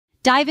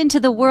Dive into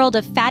the world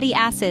of fatty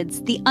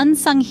acids, the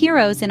unsung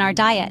heroes in our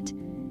diet.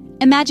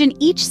 Imagine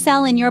each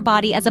cell in your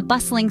body as a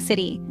bustling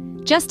city.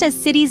 Just as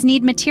cities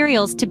need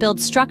materials to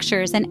build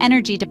structures and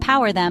energy to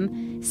power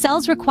them,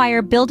 cells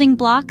require building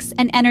blocks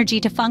and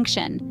energy to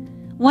function.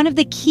 One of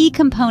the key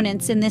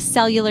components in this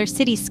cellular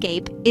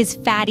cityscape is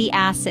fatty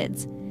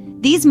acids.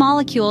 These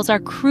molecules are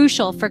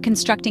crucial for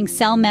constructing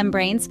cell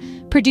membranes,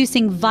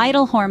 producing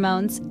vital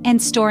hormones,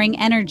 and storing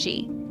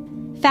energy.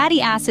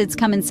 Fatty acids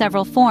come in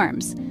several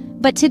forms,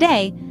 but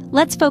today,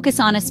 let's focus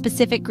on a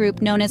specific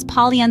group known as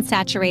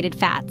polyunsaturated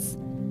fats.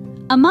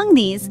 Among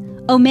these,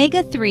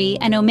 omega-3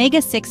 and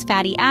omega-6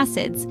 fatty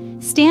acids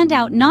stand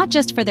out not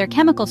just for their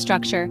chemical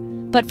structure,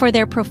 but for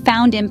their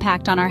profound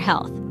impact on our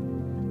health.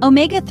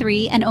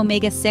 Omega-3 and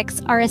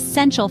omega-6 are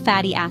essential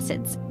fatty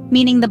acids,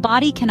 meaning the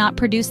body cannot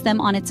produce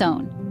them on its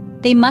own.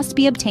 They must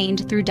be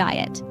obtained through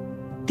diet.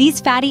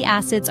 These fatty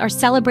acids are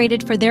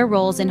celebrated for their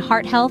roles in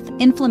heart health,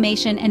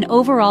 inflammation, and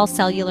overall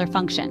cellular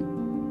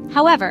function.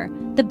 However,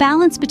 the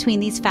balance between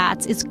these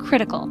fats is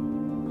critical.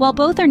 While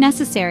both are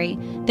necessary,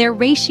 their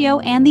ratio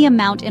and the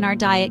amount in our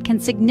diet can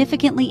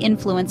significantly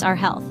influence our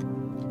health.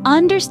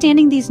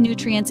 Understanding these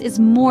nutrients is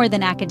more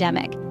than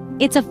academic.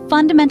 It's a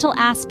fundamental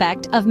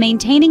aspect of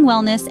maintaining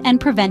wellness and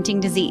preventing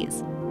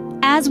disease.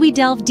 As we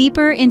delve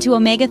deeper into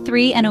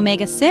omega-3 and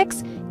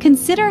omega-6,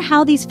 consider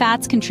how these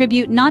fats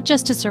contribute not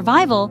just to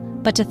survival,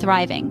 but to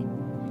thriving.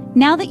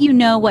 Now that you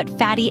know what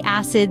fatty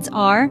acids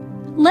are,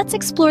 let's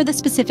explore the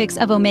specifics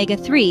of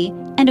omega-3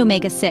 and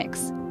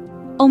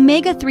omega-6.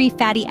 Omega-3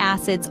 fatty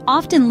acids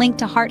often link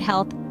to heart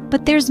health,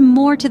 but there's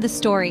more to the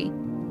story.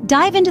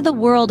 Dive into the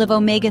world of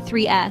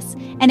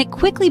omega-3s, and it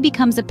quickly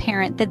becomes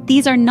apparent that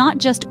these are not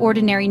just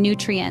ordinary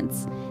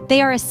nutrients.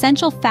 They are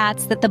essential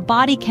fats that the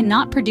body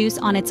cannot produce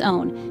on its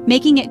own,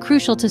 making it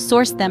crucial to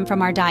source them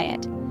from our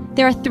diet.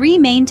 There are three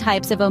main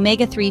types of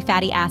omega-3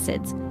 fatty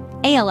acids: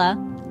 ALA,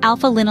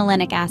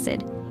 alpha-linolenic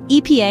acid,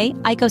 EPA,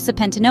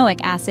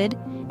 eicosapentaenoic acid,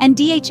 and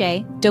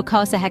DHA,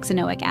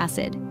 docosahexaenoic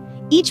acid.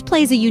 Each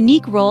plays a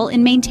unique role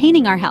in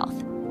maintaining our health.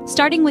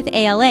 Starting with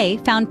ALA,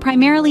 found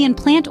primarily in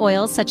plant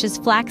oils such as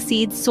flax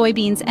seeds,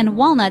 soybeans, and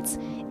walnuts,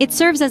 it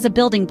serves as a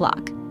building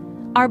block.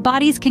 Our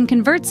bodies can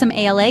convert some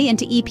ALA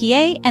into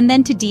EPA and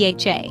then to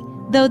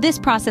DHA, though this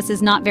process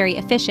is not very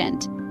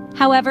efficient.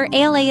 However,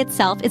 ALA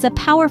itself is a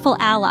powerful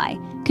ally,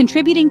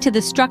 contributing to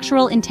the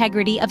structural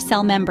integrity of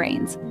cell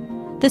membranes.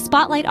 The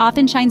spotlight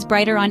often shines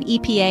brighter on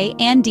EPA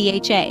and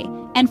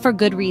DHA, and for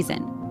good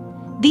reason.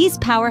 These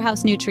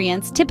powerhouse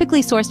nutrients,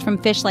 typically sourced from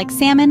fish like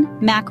salmon,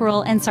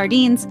 mackerel, and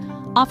sardines,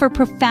 offer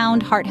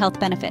profound heart health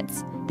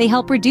benefits. They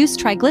help reduce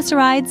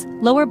triglycerides,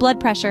 lower blood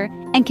pressure,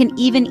 and can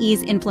even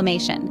ease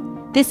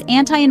inflammation. This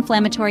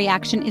anti-inflammatory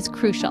action is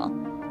crucial,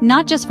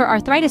 not just for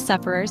arthritis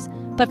sufferers,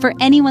 but for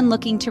anyone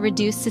looking to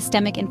reduce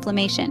systemic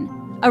inflammation,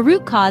 a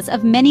root cause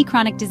of many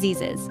chronic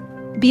diseases.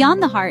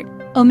 Beyond the heart,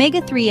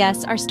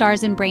 omega-3s are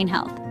stars in brain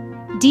health.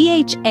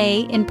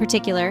 DHA, in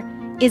particular,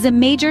 is a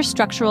major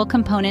structural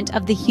component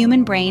of the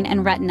human brain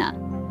and retina.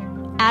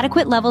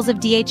 Adequate levels of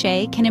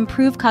DHA can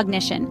improve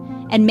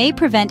cognition and may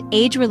prevent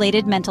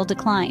age-related mental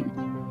decline.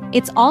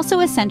 It's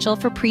also essential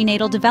for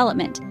prenatal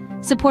development,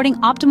 supporting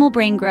optimal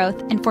brain growth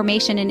and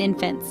formation in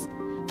infants.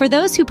 For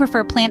those who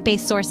prefer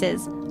plant-based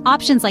sources,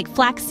 options like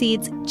flax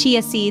seeds,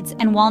 chia seeds,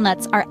 and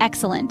walnuts are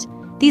excellent.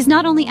 These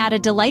not only add a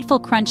delightful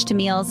crunch to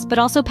meals, but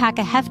also pack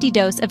a hefty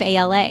dose of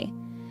ALA.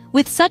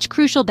 With such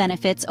crucial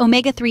benefits,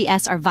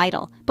 omega-3s are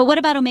vital. But what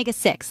about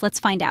omega-6? Let's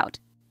find out.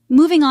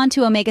 Moving on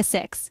to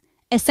omega-6,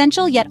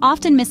 essential yet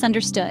often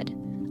misunderstood.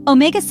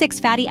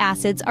 Omega-6 fatty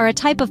acids are a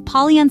type of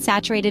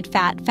polyunsaturated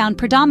fat found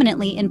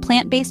predominantly in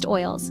plant-based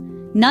oils,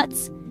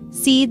 nuts,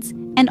 seeds,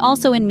 and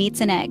also in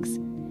meats and eggs.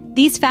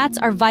 These fats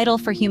are vital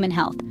for human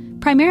health,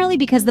 primarily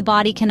because the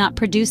body cannot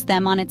produce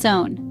them on its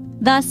own.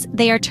 Thus,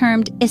 they are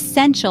termed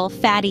essential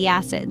fatty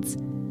acids.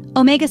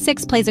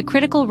 Omega-6 plays a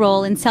critical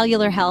role in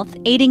cellular health,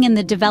 aiding in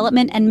the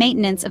development and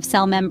maintenance of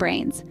cell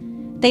membranes.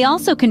 They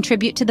also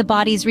contribute to the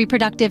body's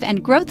reproductive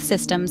and growth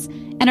systems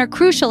and are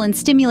crucial in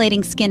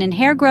stimulating skin and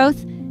hair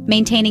growth,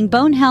 maintaining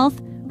bone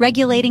health,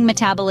 regulating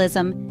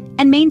metabolism,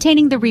 and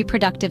maintaining the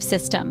reproductive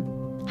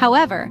system.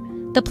 However,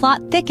 the plot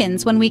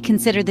thickens when we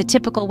consider the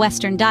typical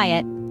Western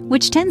diet,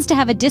 which tends to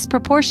have a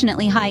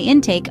disproportionately high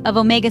intake of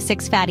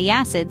omega-6 fatty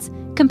acids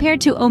compared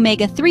to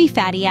omega-3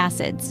 fatty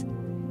acids.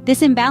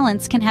 This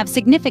imbalance can have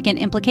significant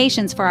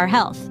implications for our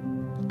health.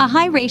 A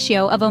high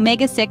ratio of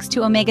omega-6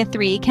 to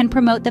omega-3 can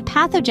promote the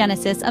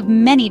pathogenesis of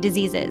many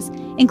diseases,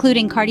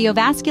 including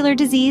cardiovascular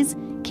disease,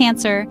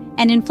 cancer,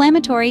 and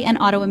inflammatory and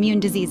autoimmune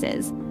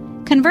diseases.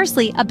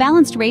 Conversely, a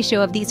balanced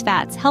ratio of these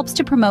fats helps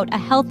to promote a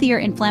healthier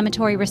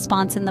inflammatory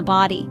response in the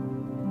body.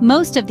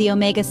 Most of the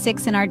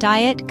omega-6 in our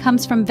diet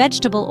comes from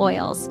vegetable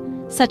oils,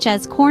 such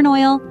as corn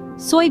oil,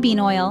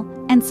 soybean oil,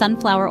 and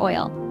sunflower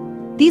oil.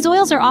 These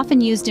oils are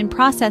often used in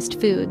processed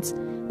foods,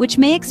 which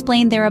may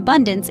explain their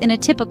abundance in a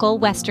typical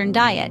Western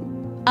diet.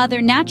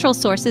 Other natural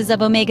sources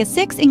of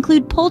omega-6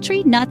 include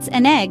poultry, nuts,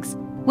 and eggs,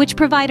 which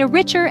provide a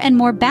richer and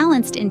more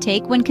balanced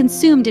intake when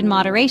consumed in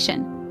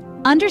moderation.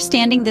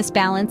 Understanding this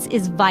balance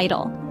is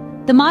vital.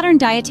 The modern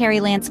dietary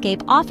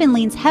landscape often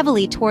leans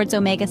heavily towards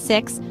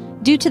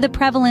omega-6 due to the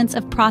prevalence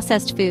of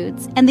processed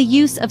foods and the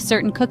use of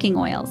certain cooking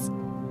oils.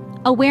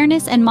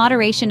 Awareness and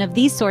moderation of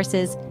these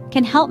sources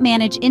can help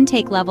manage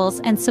intake levels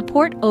and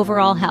support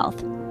overall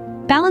health.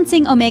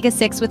 Balancing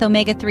omega-6 with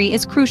omega-3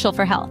 is crucial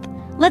for health.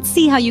 Let's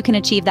see how you can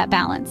achieve that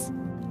balance.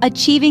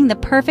 Achieving the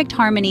perfect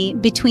harmony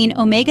between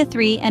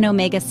omega-3 and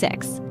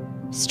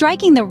omega-6.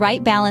 Striking the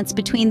right balance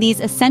between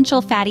these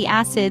essential fatty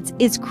acids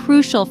is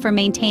crucial for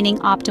maintaining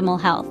optimal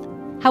health.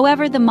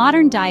 However, the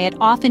modern diet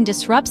often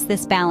disrupts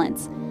this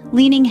balance,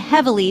 leaning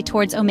heavily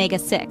towards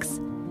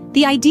omega-6.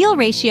 The ideal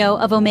ratio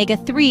of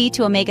omega-3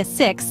 to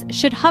omega-6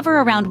 should hover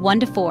around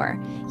 1:4,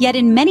 yet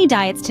in many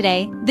diets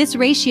today, this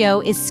ratio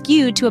is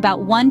skewed to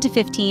about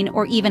 1:15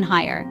 or even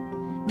higher.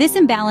 This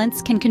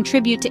imbalance can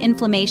contribute to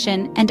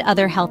inflammation and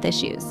other health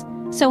issues.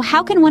 So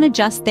how can one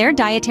adjust their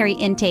dietary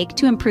intake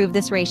to improve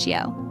this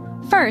ratio?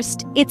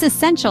 First, it's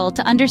essential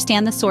to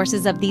understand the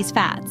sources of these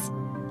fats.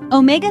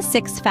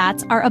 Omega-6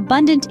 fats are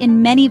abundant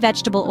in many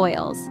vegetable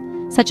oils,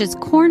 such as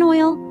corn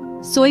oil,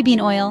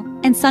 soybean oil,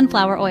 and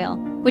sunflower oil,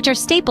 which are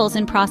staples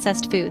in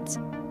processed foods.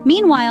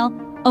 Meanwhile,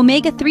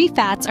 omega-3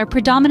 fats are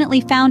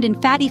predominantly found in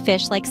fatty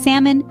fish like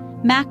salmon,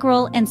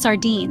 mackerel, and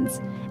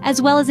sardines,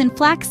 as well as in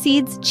flax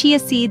seeds, chia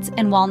seeds,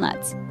 and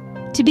walnuts.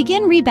 To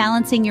begin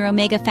rebalancing your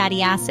omega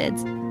fatty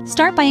acids,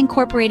 start by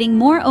incorporating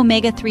more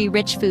omega-3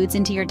 rich foods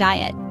into your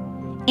diet.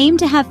 Aim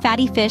to have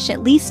fatty fish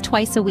at least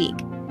twice a week.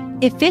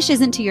 If fish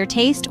isn't to your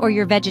taste or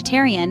you're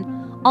vegetarian,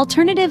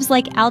 alternatives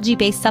like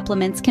algae-based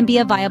supplements can be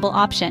a viable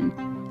option.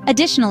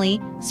 Additionally,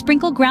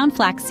 sprinkle ground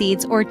flax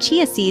seeds or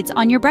chia seeds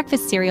on your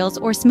breakfast cereals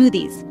or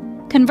smoothies.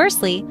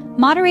 Conversely,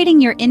 moderating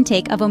your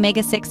intake of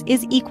omega-6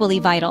 is equally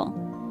vital.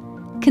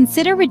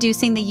 Consider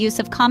reducing the use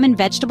of common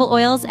vegetable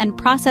oils and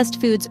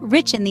processed foods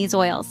rich in these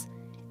oils.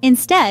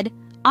 Instead,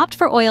 opt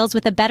for oils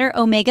with a better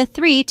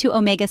omega-3 to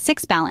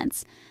omega-6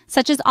 balance,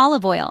 such as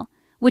olive oil,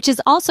 which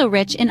is also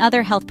rich in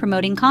other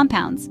health-promoting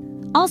compounds.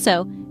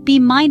 Also, be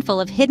mindful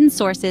of hidden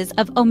sources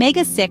of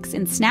omega-6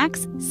 in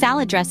snacks,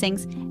 salad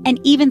dressings, and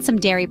even some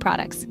dairy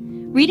products.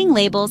 Reading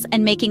labels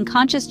and making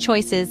conscious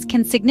choices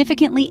can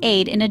significantly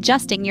aid in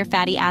adjusting your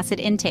fatty acid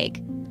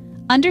intake.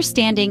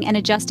 Understanding and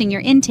adjusting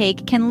your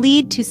intake can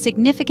lead to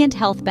significant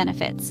health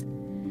benefits.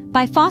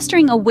 By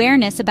fostering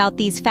awareness about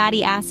these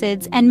fatty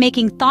acids and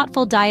making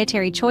thoughtful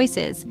dietary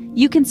choices,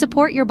 you can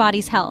support your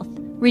body's health,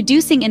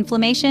 reducing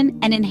inflammation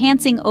and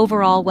enhancing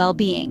overall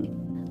well-being.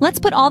 Let's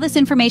put all this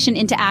information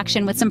into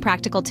action with some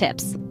practical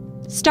tips.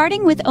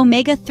 Starting with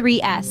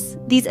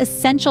omega-3s, these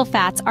essential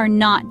fats are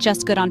not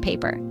just good on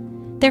paper.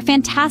 They're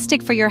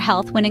fantastic for your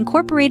health when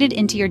incorporated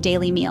into your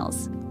daily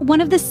meals. One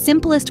of the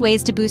simplest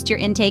ways to boost your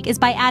intake is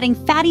by adding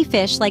fatty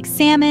fish like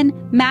salmon,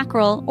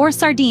 mackerel, or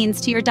sardines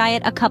to your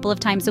diet a couple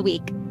of times a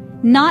week.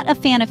 Not a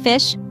fan of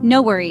fish?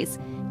 No worries.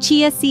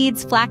 Chia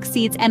seeds, flax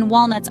seeds, and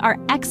walnuts are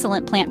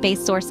excellent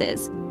plant-based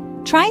sources.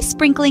 Try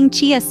sprinkling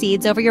chia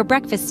seeds over your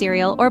breakfast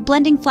cereal or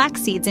blending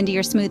flax seeds into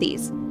your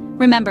smoothies.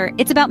 Remember,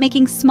 it's about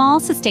making small,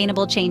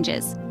 sustainable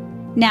changes.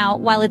 Now,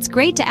 while it's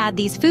great to add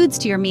these foods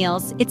to your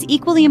meals, it's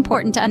equally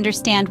important to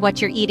understand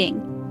what you're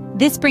eating.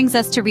 This brings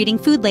us to reading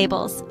food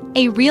labels,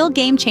 a real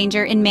game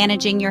changer in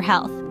managing your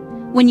health.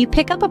 When you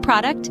pick up a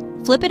product,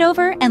 flip it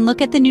over and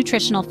look at the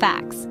nutritional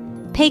facts.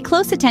 Pay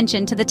close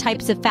attention to the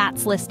types of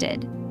fats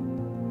listed.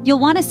 You'll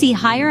want to see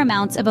higher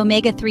amounts of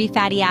omega-3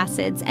 fatty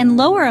acids and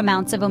lower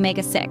amounts of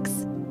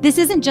omega-6. This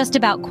isn't just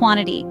about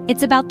quantity,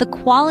 it's about the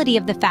quality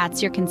of the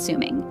fats you're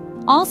consuming.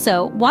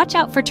 Also, watch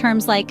out for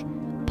terms like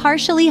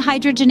partially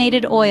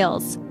hydrogenated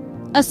oils,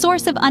 a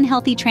source of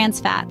unhealthy trans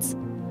fats.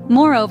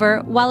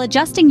 Moreover, while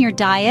adjusting your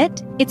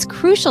diet, it's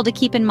crucial to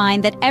keep in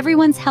mind that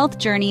everyone's health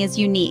journey is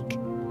unique.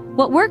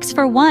 What works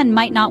for one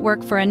might not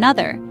work for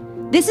another.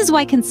 This is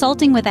why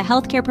consulting with a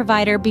healthcare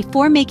provider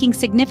before making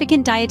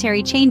significant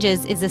dietary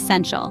changes is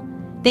essential.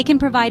 They can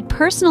provide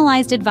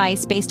personalized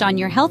advice based on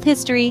your health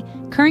history,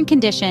 current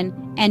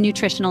condition, and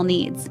nutritional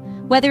needs.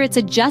 Whether it's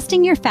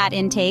adjusting your fat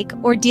intake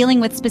or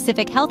dealing with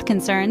specific health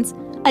concerns,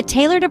 a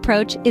tailored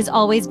approach is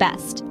always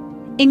best.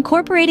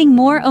 Incorporating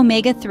more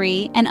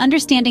omega-3 and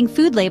understanding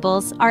food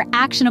labels are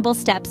actionable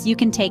steps you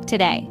can take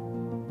today.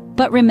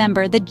 But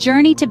remember, the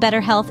journey to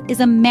better health is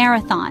a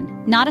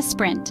marathon, not a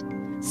sprint.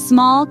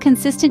 Small,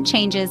 consistent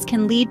changes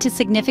can lead to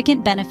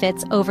significant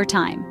benefits over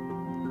time.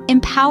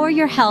 Empower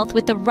your health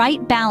with the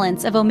right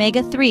balance of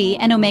omega-3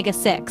 and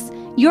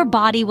omega-6. Your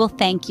body will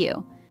thank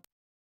you.